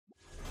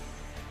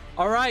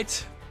All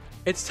right.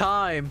 It's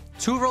time.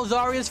 To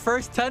Rosaria's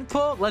first 10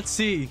 pull. Let's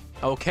see.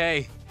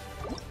 Okay.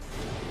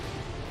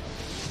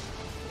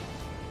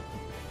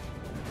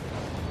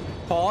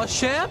 Pause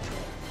champ?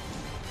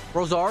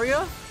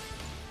 Rosaria?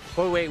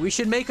 Oh, wait. We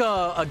should make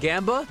a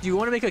Gamba. Do you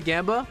want to make a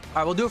Gamba? All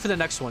right, we'll do it for the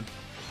next one.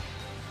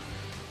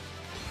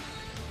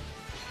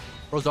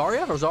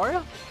 Rosaria?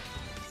 Rosaria?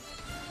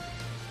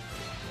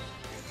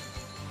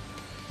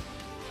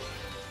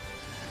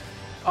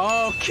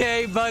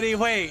 Okay, buddy.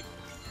 Wait.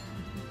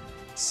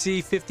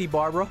 C50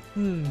 Barbara.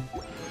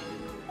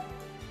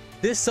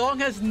 This song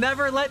has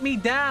never let me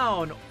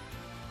down.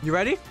 You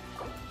ready?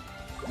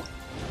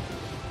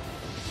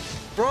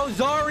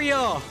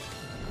 Rosaria.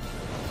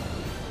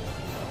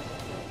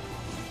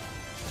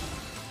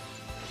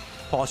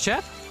 Pause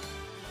chat.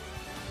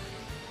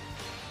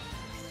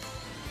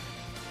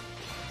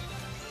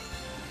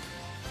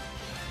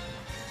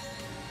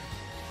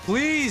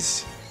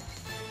 Please.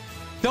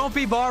 Don't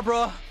be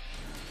Barbara.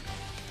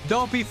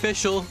 Don't be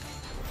Fischl.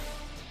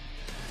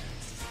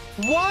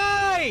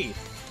 Why?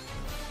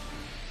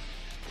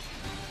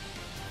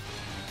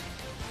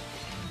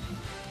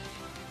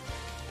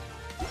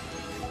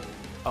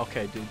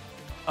 Okay, dude.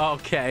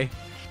 Okay.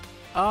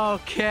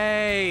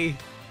 Okay.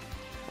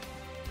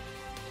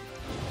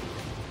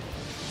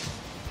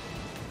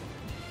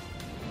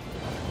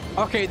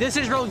 Okay, this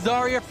is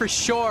Rosaria for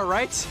sure,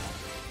 right?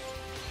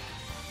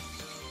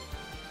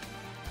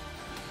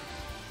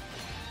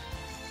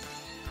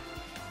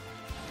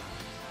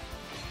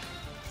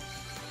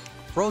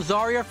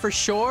 Rosaria for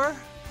sure.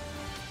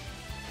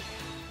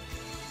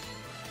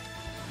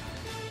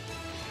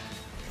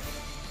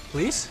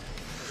 Please?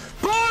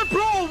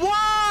 Barbara,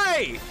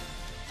 why?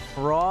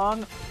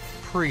 Wrong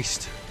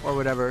priest or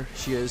whatever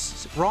she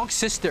is. Wrong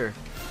sister.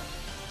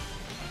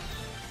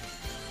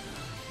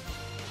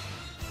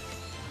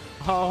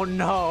 Oh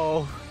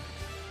no.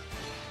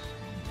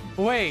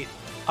 Wait,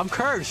 I'm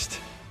cursed.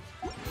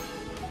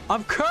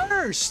 I'm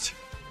cursed.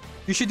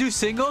 You should do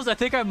singles? I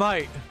think I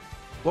might.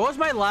 What was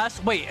my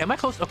last? Wait, am I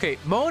close? Okay,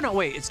 Mona.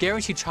 Wait, it's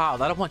guaranteed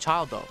child. I don't want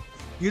child though.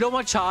 You don't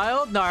want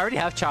child? No, I already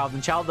have child.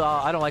 And child,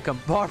 I don't like him.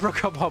 Barbara,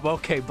 come home.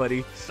 Okay,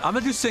 buddy. I'm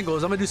gonna do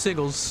singles. I'm gonna do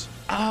singles.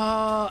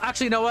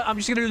 Actually, you know what? I'm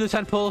just gonna do the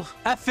 10 pull.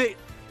 F it.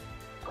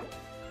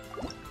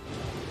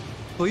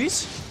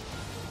 Please?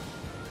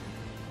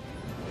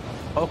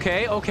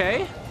 Okay,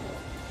 okay.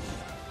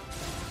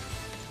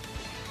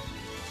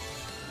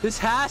 This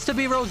has to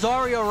be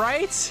Rosario,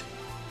 right?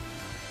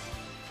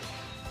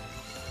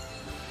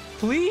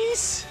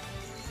 Please?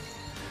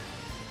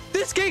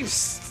 This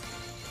game's...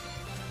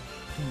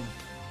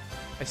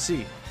 I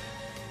see.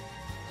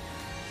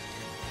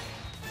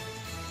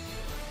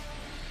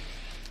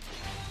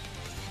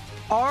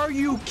 Are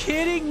you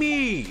kidding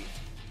me?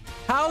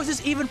 How is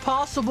this even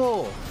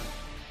possible?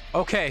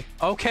 Okay,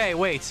 okay,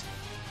 wait.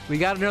 We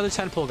got another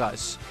 10 pull,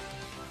 guys.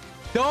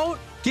 Don't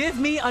give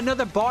me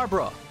another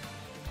Barbara.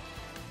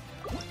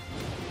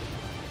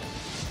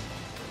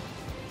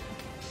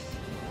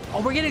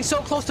 Oh, we're getting so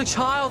close to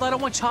child. I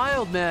don't want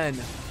child, man.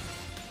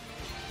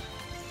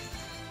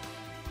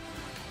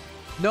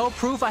 No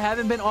proof. I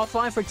haven't been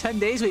offline for 10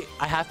 days. Wait,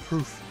 I have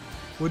proof.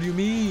 What do you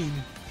mean?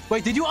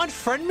 Wait, did you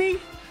unfriend me?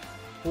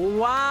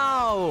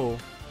 Wow.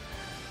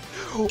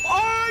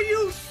 Are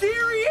you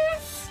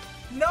serious?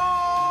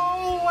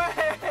 No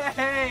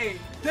way.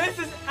 This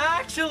is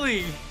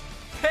actually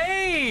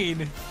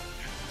pain.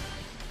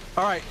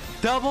 All right,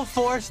 double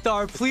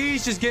 4-star.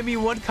 Please just give me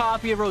one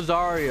copy of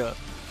Rosaria.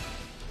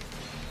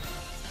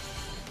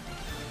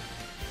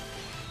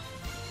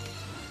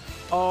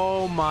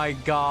 Oh my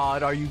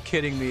god, are you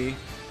kidding me?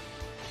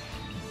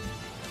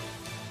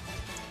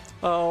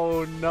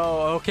 Oh no.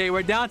 Okay,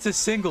 we're down to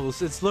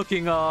singles. It's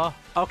looking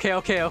okay,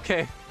 okay,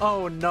 okay.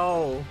 Oh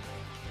no.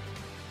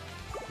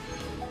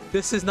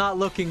 This is not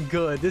looking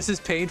good. This is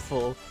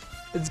painful.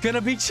 It's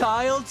gonna be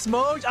child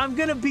Smoj. I'm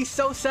gonna be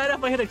so sad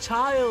if I hit a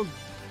child.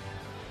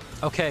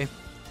 Okay,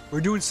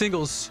 we're doing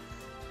singles.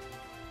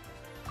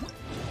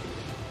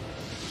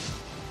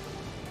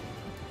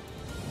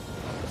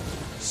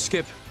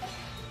 Skip.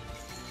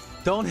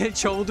 Don't hit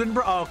children,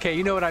 bro. Oh, okay,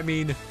 you know what I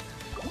mean.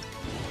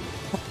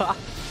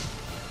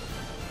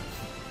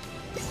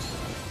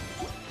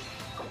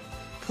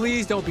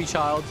 Please don't be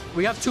child.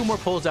 We have 2 more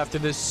pulls after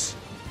this.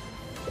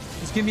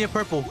 Just give me a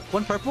purple.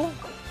 1 purple.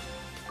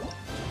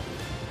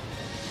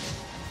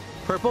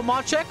 Purple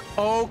mod check.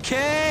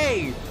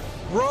 Okay.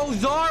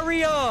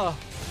 Rosaria. All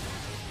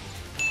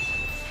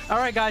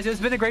right, guys. It's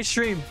been a great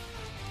stream.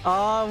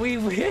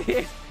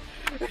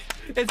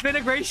 It's been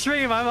a great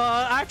stream. I'm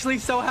actually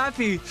so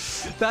happy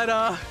that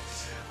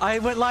I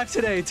went live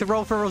today to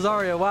roll for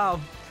Rosaria.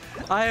 Wow.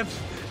 I am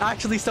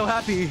actually so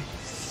happy.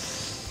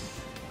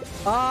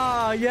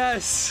 Ah,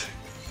 yes.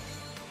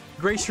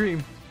 Great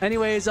stream.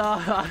 Anyways,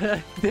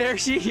 there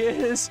she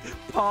is.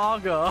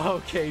 Paga.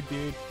 Okay,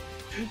 dude.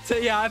 So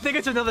yeah, I think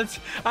it's another...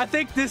 I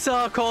think this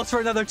calls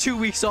for another 2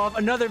 weeks off.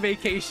 Another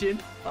vacation.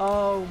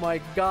 Oh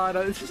my god.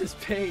 This is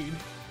pain.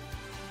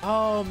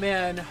 Oh,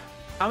 man.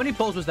 How many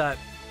pulls was that?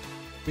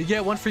 We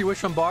get one free wish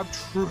from Barb.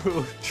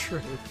 True,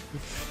 true.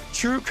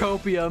 True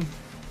copium.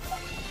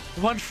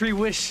 One free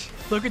wish.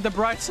 Look at the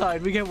bright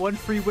side. We get one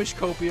free wish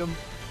copium.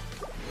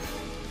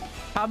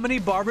 How many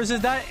barbers is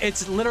that?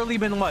 It's literally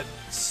been what?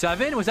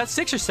 7? Was that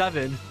 6 or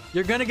 7?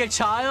 You're gonna get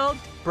child?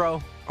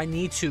 Bro, I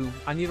need to.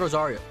 I need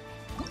Rosaria.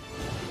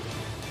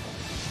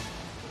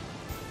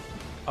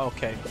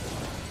 Okay.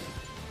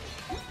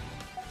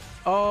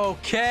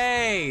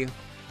 Okay.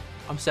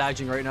 I'm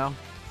sagging right now.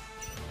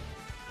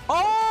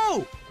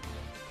 Oh!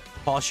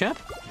 Pause champ?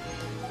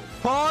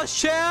 Pause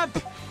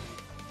champ!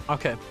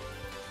 Okay.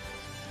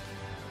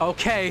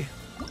 Okay.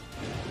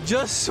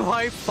 Just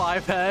swipe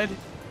 5 head.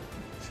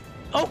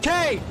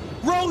 Okay!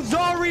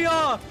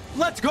 Rosaria!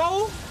 Let's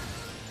go!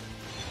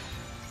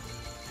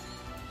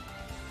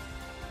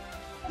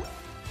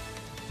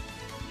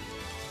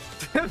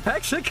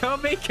 Mexico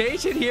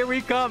vacation, here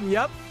we come.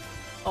 Yep.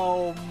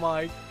 Oh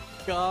my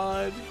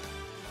god.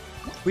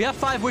 We have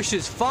 5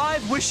 wishes.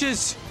 5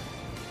 wishes.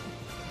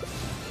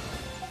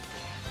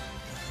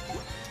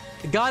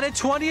 Got it,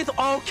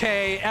 20th.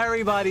 Okay,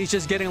 everybody's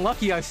just getting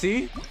lucky, I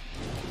see.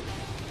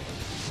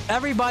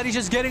 Everybody's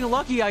just getting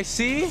lucky, I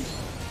see.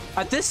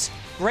 At this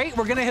rate,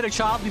 we're gonna hit a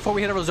child before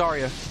we hit a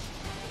Rosaria.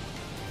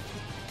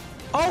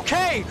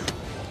 Okay!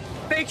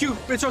 Thank you,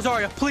 it's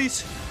Rosaria,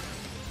 please.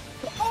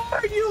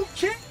 Are you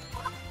kidding?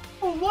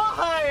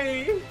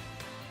 Why?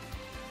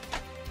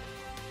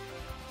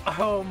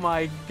 Oh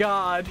my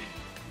god.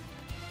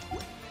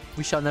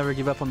 We shall never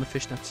give up on the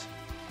fishnets.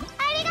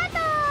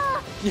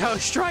 Arigato! Yo,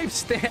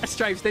 Stripes,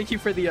 Stripes, thank you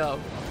for the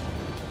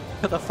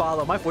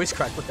follow. My voice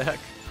cracked, what the heck?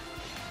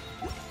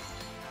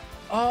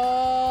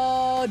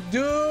 Oh,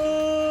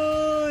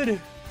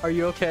 dude! Are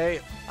you okay?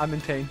 I'm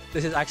in pain.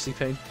 This is actually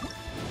pain.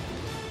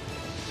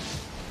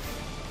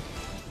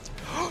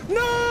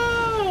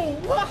 No!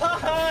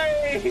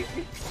 Why?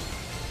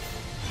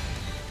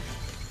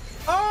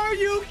 Are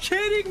you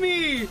kidding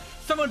me?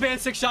 Someone ban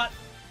 6 shot.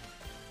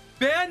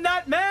 Ban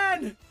that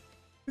man!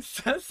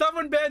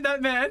 Someone ban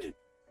that man.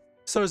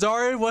 So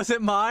Rosaria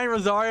wasn't mine.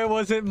 Rosaria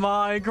wasn't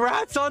mine.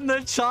 Congrats on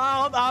the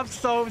child. I'm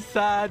so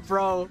sad,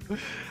 bro.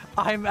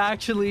 I'm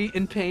actually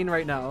in pain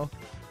right now.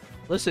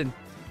 Listen.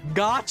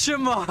 Gotcha,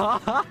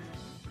 ma.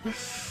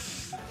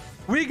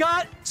 We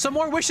got some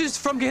more wishes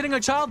from getting a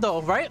child,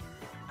 though, right?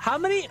 How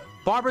many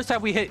barbers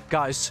have we hit,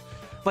 guys?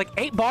 Like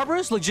 8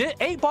 barbers, legit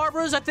 8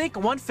 barbers, I think,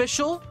 1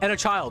 Fischl, and a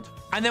child.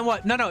 And then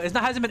what? No, it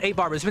hasn't been 8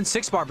 barbers. It's been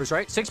 6 barbers,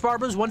 right? 6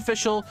 barbers, 1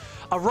 Fischl,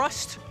 a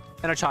rust,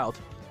 and a child.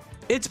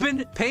 It's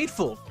been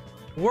painful.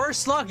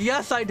 Worst luck.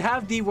 Yes, I'd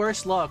have the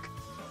worst luck.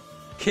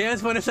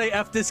 Can't want to say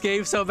F this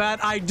game so bad.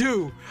 I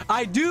do.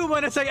 I do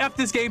want to say F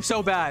this game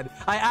so bad.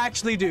 I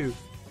actually do.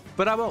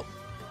 But I won't.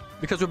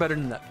 Because we're better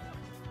than that.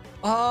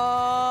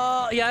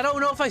 Yeah, I don't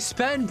know if I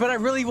spend, but I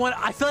really want...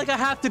 I feel like I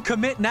have to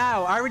commit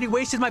now. I already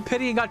wasted my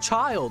pity and got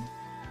child.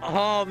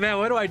 Oh, man,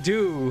 what do I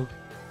do?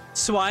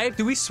 Swipe?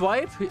 Do we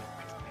swipe?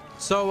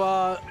 So,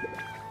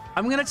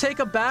 I'm gonna take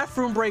a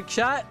bathroom break,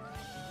 chat.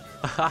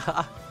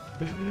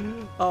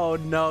 Oh,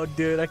 no,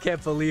 dude. I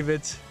can't believe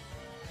it.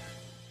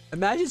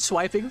 Imagine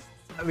swiping.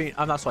 I mean,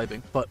 I'm not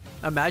swiping, but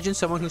imagine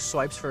someone who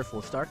swipes for a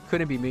full star.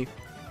 Couldn't be me.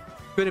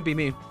 Couldn't be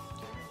me.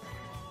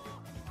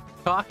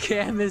 Cock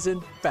cam is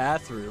in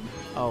bathroom.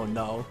 Oh,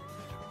 no.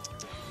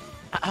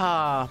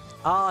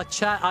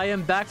 Chat, I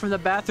am back from the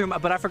bathroom,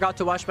 but I forgot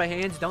to wash my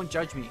hands. Don't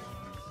judge me.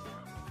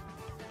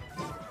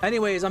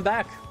 Anyways, I'm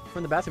back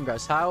from the bathroom,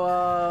 guys.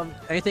 How,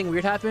 anything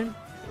weird happened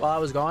while I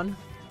was gone?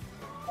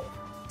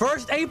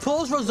 First 8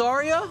 pulls,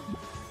 Rosaria?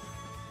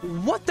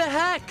 What the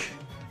heck?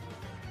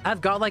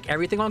 I've got, like,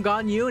 everything on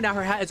Gone You. Now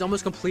her hat is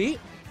almost complete.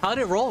 How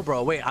did it roll,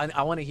 bro? Wait,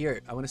 I want to hear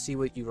it. I want to see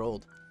what you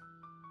rolled.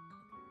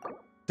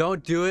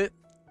 Don't do it.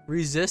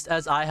 Resist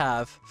as I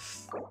have.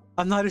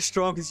 I'm not as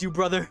strong as you,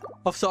 brother.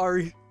 I'm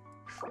sorry.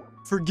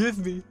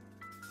 Forgive me.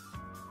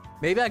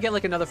 Maybe I get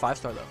like another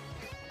 5-star though.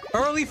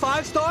 Early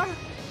 5-star?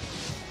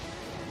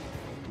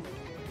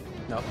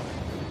 No.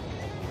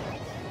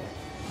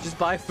 Just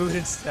buy food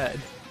instead.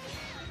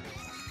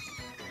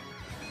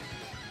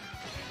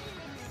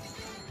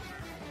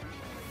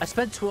 I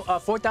spent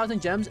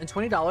 4,000 gems and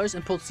 $20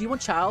 and pulled C1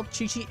 Child,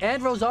 Chi-Chi,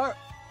 and Rosaria.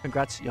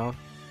 Congrats, y'all.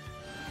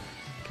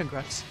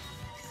 Congrats.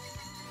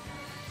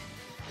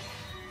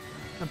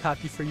 I'm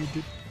happy for you,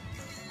 dude.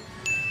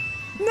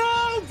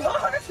 No, bro,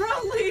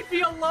 leave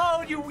me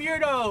alone, you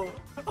weirdo.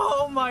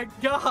 Oh my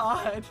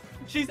god.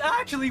 She's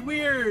actually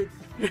weird.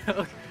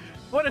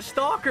 What a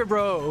stalker,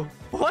 bro.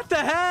 What the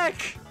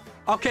heck?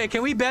 Okay,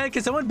 can we ban?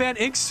 Can someone ban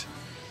Inks?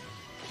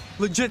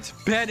 Legit,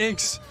 ban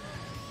Inks.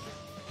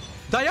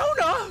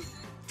 Diona?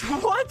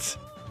 What?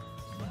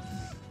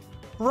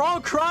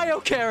 Wrong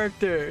cryo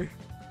character.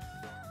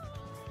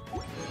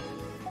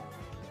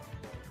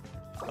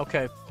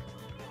 Okay.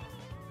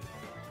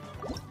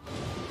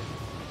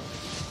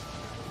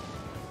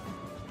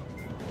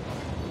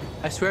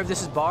 I swear if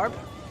this is Barb.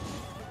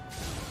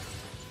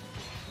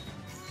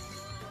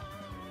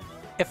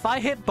 If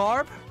I hit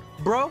Barb,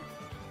 bro,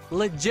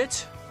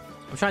 legit.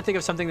 I'm trying to think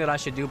of something that I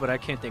should do, but I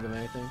can't think of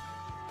anything.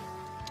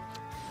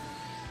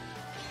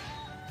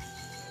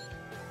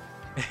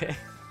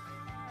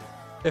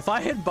 If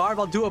I hit Barb,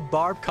 I'll do a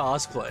Barb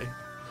cosplay.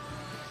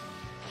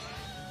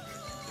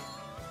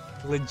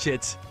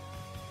 Legit.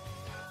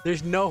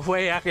 There's no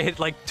way I can hit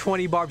like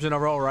 20 Barbs in a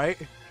row, right?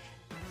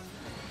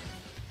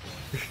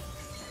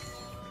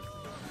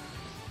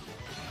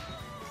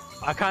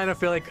 I kind of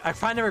feel like... I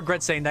kind of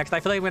regret saying that because I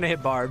feel like I'm going to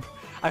hit Barb.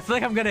 I feel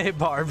like I'm going to hit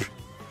Barb.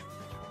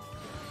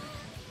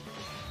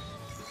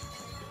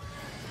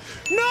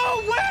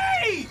 No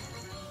way!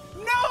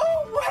 No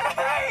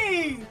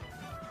way!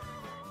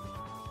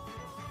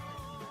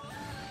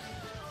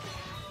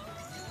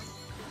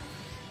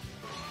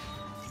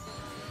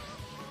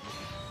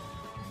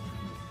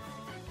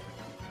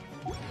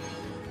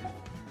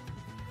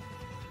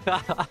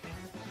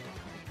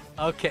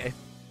 Okay.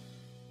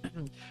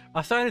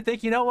 I'm starting to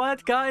think, you know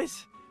what,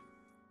 guys?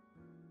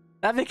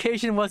 That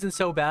vacation wasn't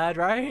so bad,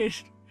 right?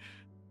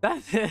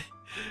 That's it.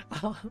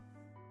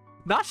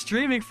 Not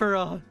streaming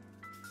for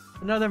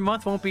another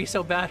month won't be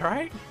so bad,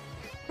 right?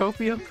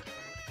 Copium.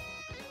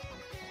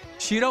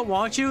 She don't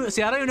want you?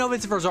 See, I don't even know if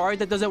it's Rosaria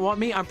that doesn't want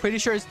me. I'm pretty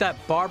sure it's that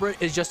Barbara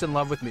is just in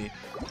love with me.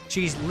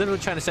 She's literally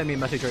trying to send me a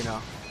message right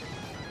now.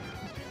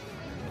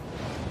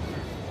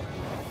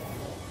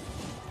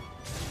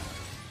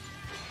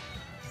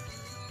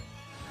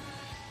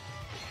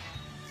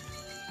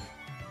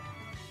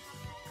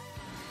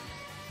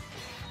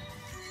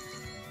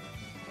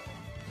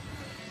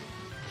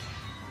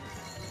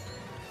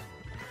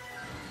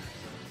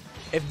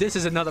 If this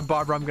is another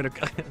Barbara, I'm gonna...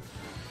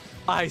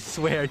 I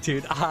swear,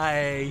 dude.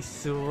 I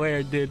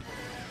swear, dude.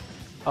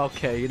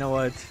 Okay, you know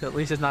what? At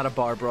least it's not a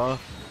Barbara.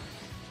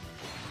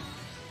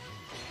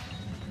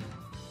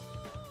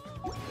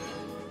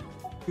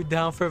 You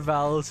down for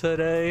Val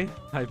today?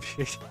 I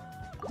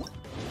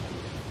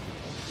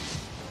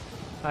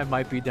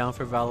might be down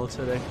for Val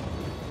today.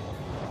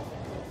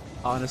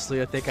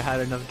 Honestly, I think I had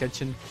enough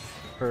Genshin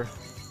for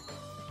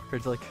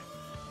like the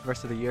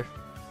rest of the year.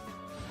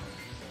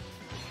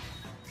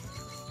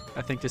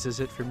 I think this is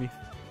it for me.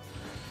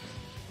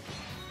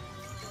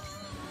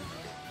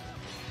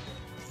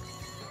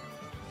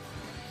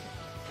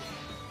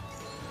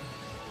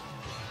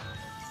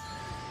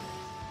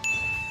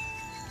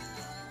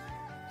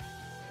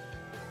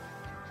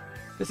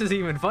 This isn't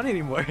even funny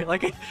anymore.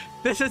 Like,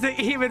 this isn't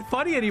even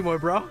funny anymore,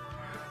 bro.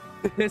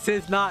 This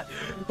is not.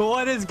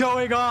 What is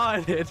going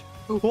on?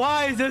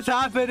 Why is this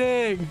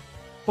happening?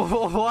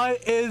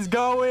 What is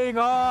going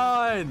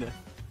on?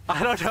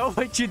 I don't know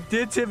what you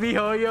did to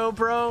MiHoYo,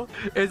 bro.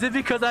 Is it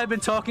because I've been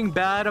talking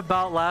bad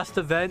about last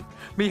event?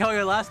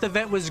 MiHoYo, last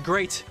event was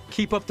great.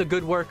 Keep up the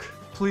good work,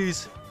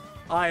 please.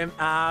 I am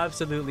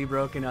absolutely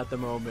broken at the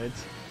moment.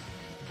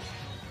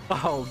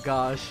 Oh,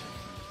 gosh.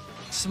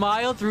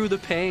 Smile through the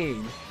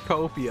pain.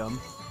 Copium.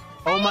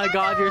 Oh my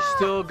god, you're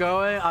still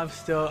going? I'm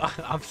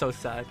so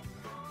sad.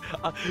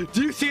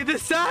 Do you see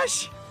this,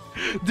 Sash?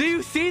 Do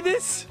you see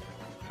this?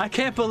 I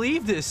can't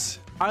believe this.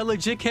 I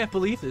legit can't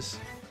believe this.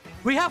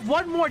 We have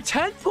one more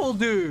 10 pull,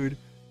 dude.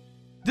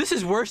 This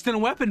is worse than a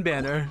weapon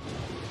banner.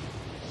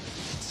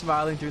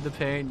 Smiling through the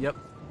pain. Yep.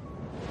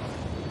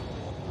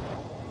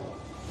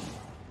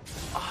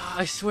 Oh,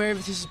 I swear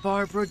this is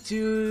Barbara,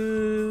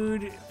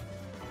 dude.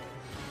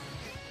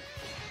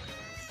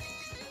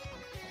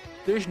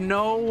 There's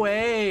no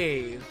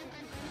way.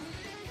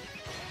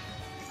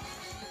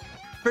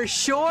 For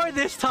sure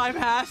this time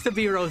has to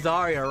be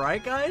Rosaria,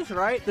 right, guys?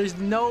 Right? There's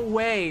no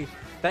way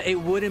that it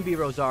wouldn't be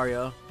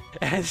Rosaria.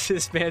 And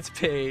this man's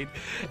pain.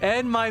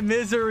 And my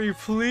misery,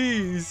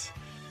 please.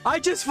 I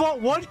just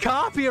want one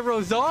copy of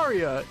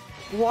Rosaria.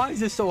 Why is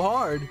this so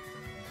hard?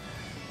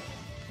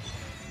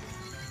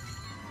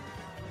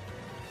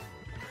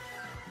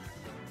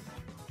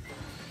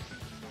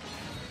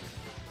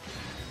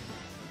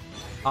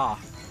 Ah.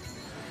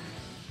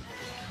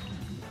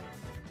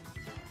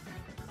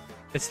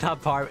 It's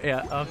not Barb.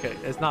 Yeah, okay.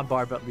 It's not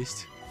Barb at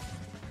least.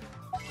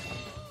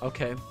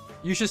 Okay.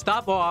 You should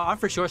stop. Oh, I'm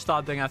for sure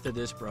stopping after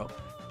this, bro.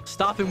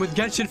 Stopping with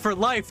Genshin for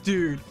life,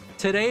 dude.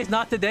 Today is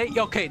not the day.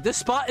 Okay, this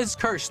spot is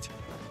cursed.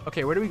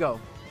 Okay, where do we go?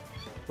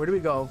 Where do we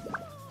go?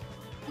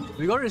 Do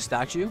we go to the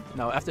statue?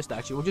 No, after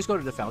statue. We'll just go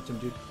to the fountain,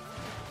 dude.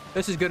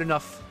 This is good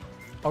enough.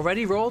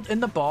 Already rolled in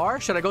the bar?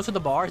 Should I go to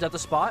the bar? Is that the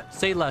spot?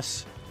 Say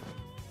less.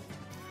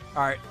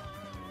 All right.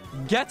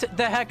 Get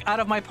the heck out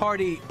of my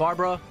party,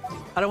 Barbara.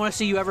 I don't want to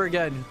see you ever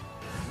again.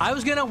 I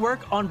was gonna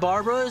work on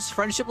Barbara's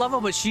friendship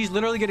level, but she's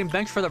literally getting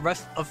benched for the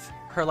rest of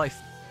her life.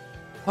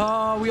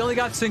 Oh, we only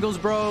got singles,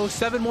 bro.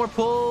 7 more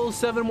pulls.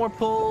 7 more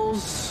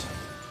pulls.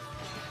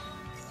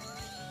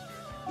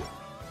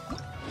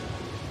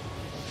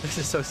 This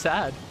is so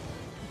sad.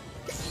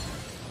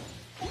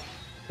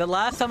 The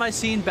last time I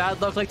seen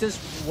bad luck like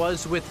this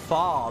was with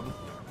Fob.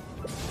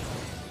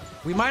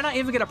 We might not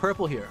even get a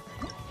purple here.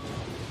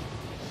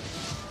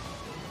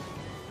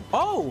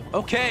 Oh,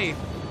 okay.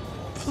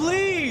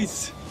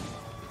 Please.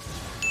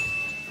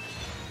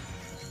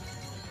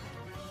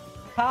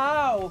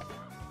 How?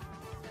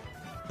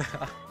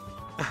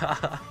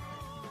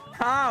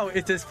 How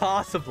is this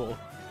possible?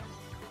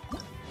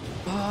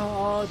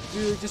 Oh,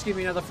 dude, just give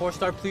me another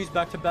 4-star, please,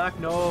 back to back.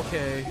 No,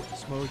 okay.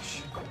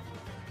 Smooch.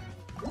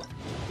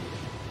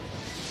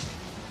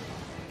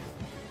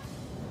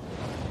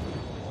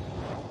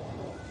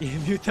 You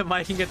mute the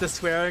mic and get the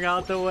swearing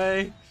out the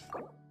way.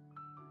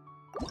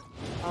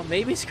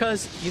 Maybe it's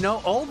because, you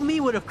know, old me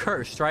would have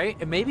cursed, right?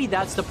 And maybe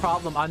that's the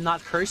problem. I'm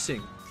not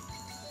cursing.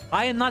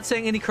 I am not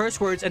saying any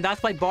curse words, and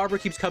that's why Barbara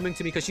keeps coming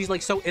to me, because she's,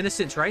 like, so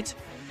innocent, right?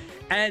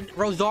 And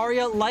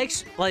Rosaria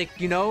likes, like,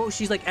 you know,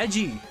 she's, like,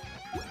 edgy.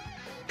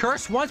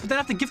 Curse once, but then I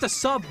have to gift a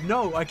sub.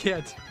 No, I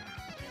can't.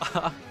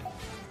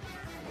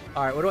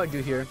 Alright, what do I do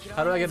here?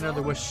 How do I get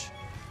another wish?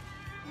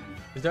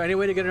 Is there any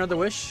way to get another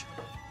wish?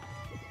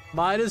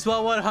 Might as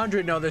well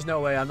 100. No, there's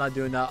no way. I'm not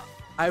doing that.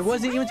 I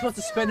wasn't even supposed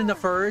to spend in the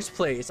first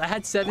place. I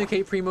had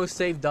 7k Primo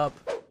saved up.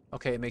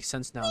 Okay, it makes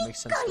sense now. It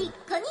makes sense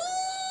now.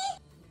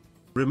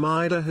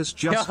 Remida has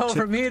just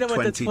tipped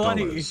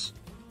 $20.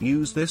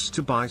 Use this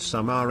to buy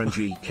some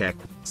RNG kek.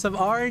 Some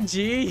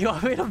RNG? You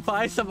want me to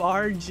buy some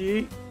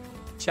RNG?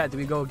 Chat, do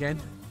we go again?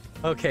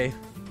 Okay.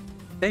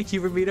 Thank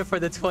you, Ramita, for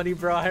the 20,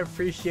 bro. I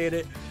appreciate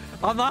it.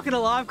 I'm not gonna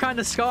lie, I'm kind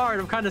of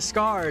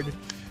scarred.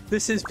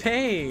 This is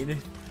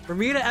pain.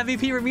 Ramita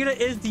MVP. Ramita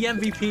is the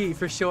MVP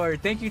for sure.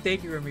 Thank you,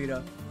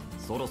 Ramita.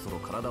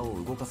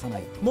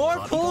 More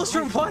pulls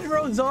from one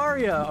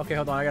Rosaria. Okay,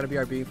 hold on. I gotta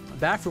BRB.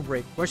 Bathroom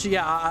break. Where's she?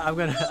 Yeah, I'm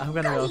gonna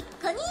go.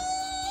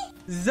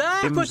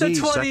 Zach with the 20.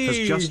 Zach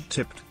has just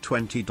tipped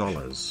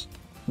 $20.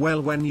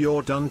 Well, when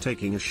you're done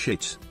taking a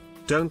shit,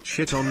 don't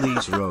shit on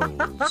these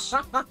rolls.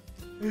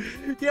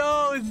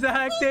 Yo,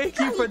 Zach, thank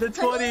you for the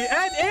 20.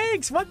 And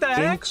Inks, what the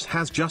heck? Inks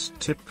has just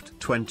tipped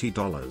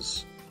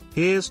 $20.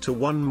 Here's to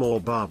one more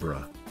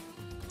Barbara.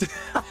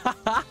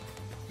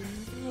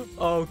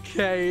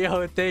 Okay,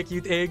 yo, thank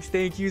you, Inks.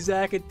 Thank you,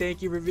 Zach, and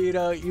thank you,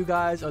 Ravita. You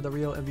guys are the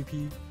real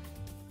MVP.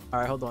 All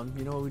right, hold on.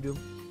 You know what we do?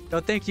 No,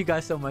 thank you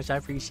guys so much. I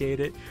appreciate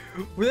it.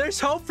 There's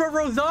hope for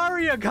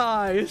Rosaria,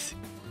 guys.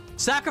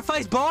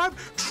 Sacrifice Barb?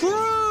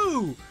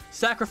 True!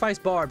 Sacrifice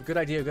Barb. Good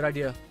idea, good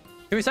idea.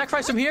 Can we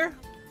sacrifice him here?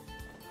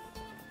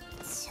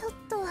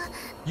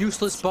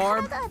 Useless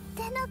Barb.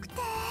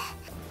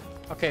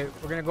 Okay,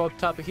 we're gonna go up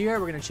top of here.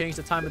 We're gonna change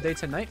the time of day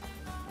to night.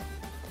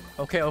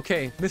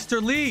 Okay.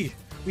 Mr. Lee,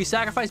 we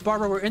sacrificed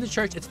Barbara. We're in the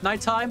church. It's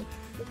nighttime.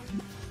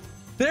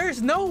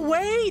 There's no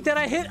way that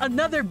I hit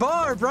another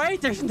Barb,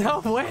 right? There's no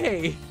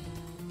way.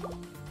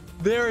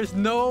 There is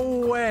no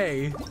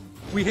way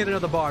we hit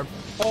another Barb.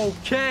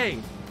 Okay.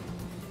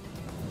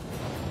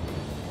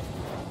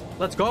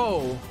 Let's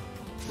go.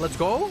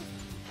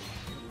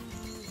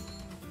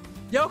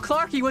 Yo,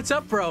 Clarky, what's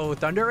up, bro?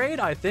 Thunder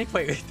Raid, I think.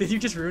 Wait, did you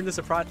just ruin the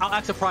surprise? I'll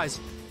act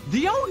surprised.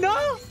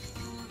 Diona?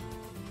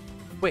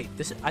 Wait,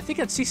 I think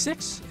that's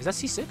C6. Is that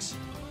C6?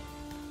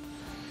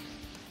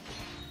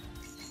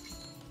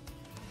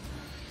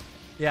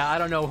 Yeah, I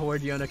don't know where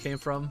Diona came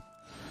from.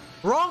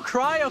 Wrong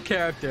cryo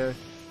character.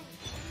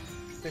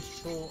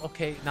 Fischl.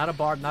 Okay, not a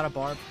Barb.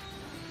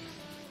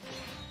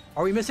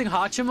 Are we missing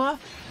Hachima?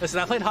 Listen,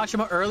 I played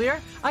Hachima earlier.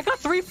 I got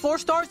 3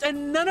 4-stars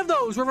and none of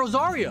those were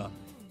Rosaria.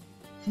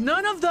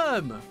 None of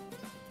them.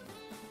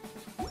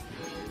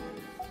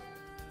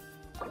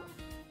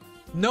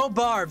 No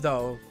Barb,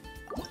 though.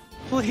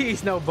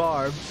 Please, no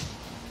Barb.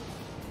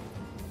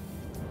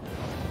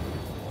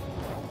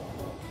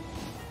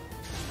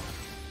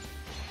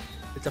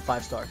 It's a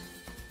 5-star.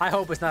 I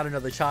hope it's not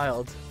another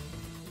child.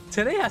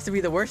 Today has to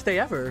be the worst day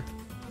ever.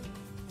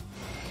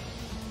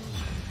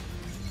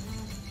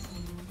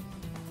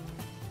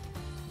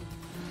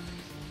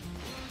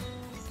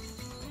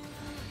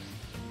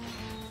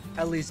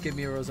 At least give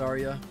me a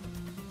Rosaria.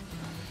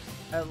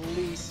 At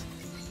least.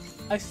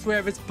 I swear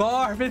if it's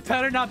Barb, it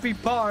better not be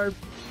Barb.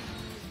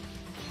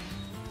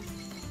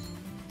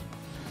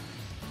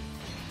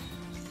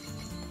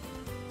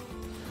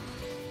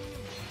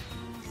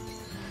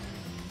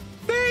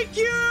 Thank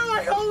you!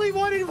 I only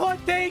wanted one.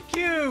 Thank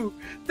you!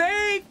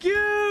 Thank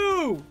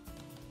you!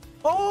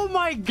 Oh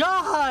my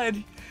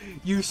god!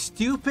 You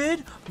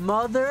stupid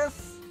mother...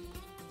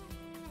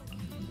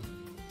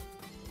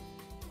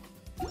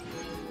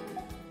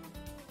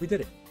 We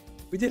did it.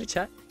 We did it,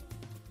 chat.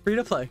 Free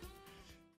to play.